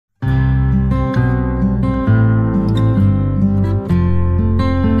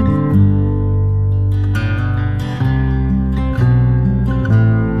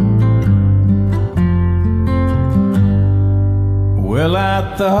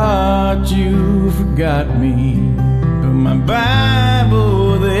thought you forgot me, but my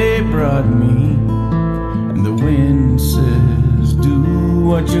Bible they brought me, and the wind says, do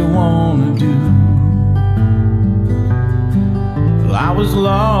what you wanna do. Well, I was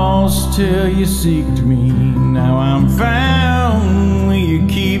lost till you seeked me, now I'm found, will you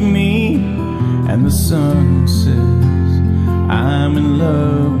keep me? And the sun says, I'm in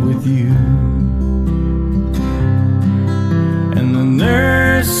love with you. And the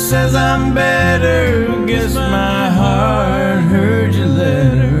nurse says I'm better, guess my heart heard your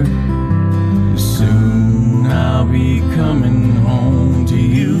letter. Soon I'll be coming home to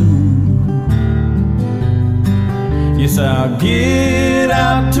you. Yes, I'll get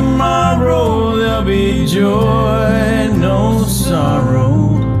out tomorrow, there'll be joy, no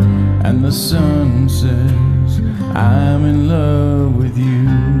sorrow. And the sun says, I'm in love with you.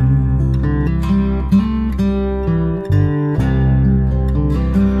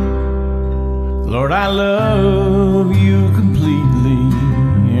 Lord, I love you completely,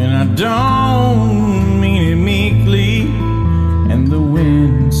 and I don't mean it meekly. And the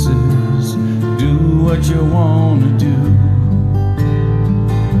wind says, do what you wanna do.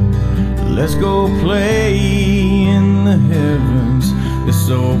 Let's go play in the heavens, this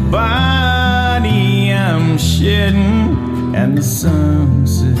old body I'm shedding. And the sun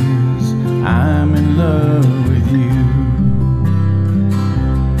says, I'm in love with you.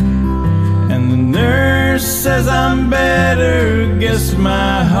 And the nurse says I'm better, guess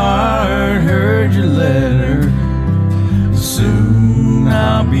my heart heard your letter. Soon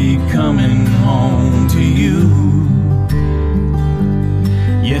I'll be coming home to you.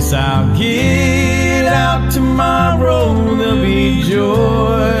 Yes, I'll get out tomorrow, there'll be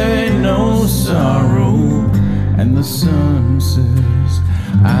joy, no sorrow. And the sun says,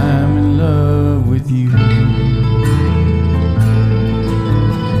 I'm in love with you.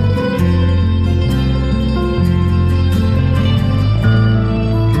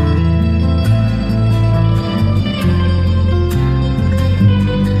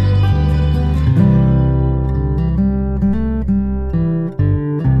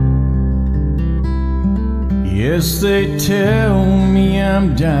 Yes, they tell me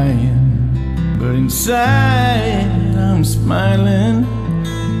I'm dying, but inside I'm smiling.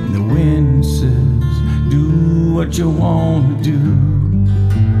 And the wind says, do what you want to do.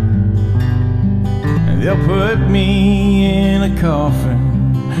 And they'll put me in a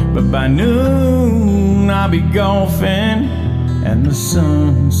coffin, but by noon I'll be golfing. And the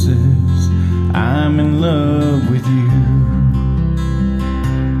sun says, I'm in love with you.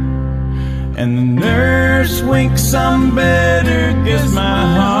 And the nurse winks, I'm better, guess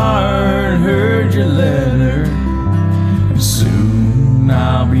my heart heard your letter. And soon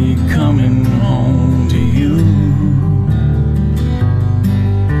I'll be coming home to you.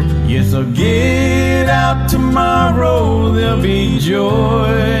 Yes, I'll get out tomorrow, there'll be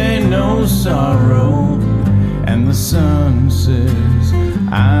joy, no sorrow. And the sun says,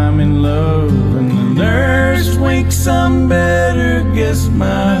 I'm in love. And the nurse winks, I'm better, guess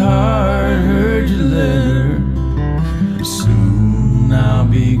my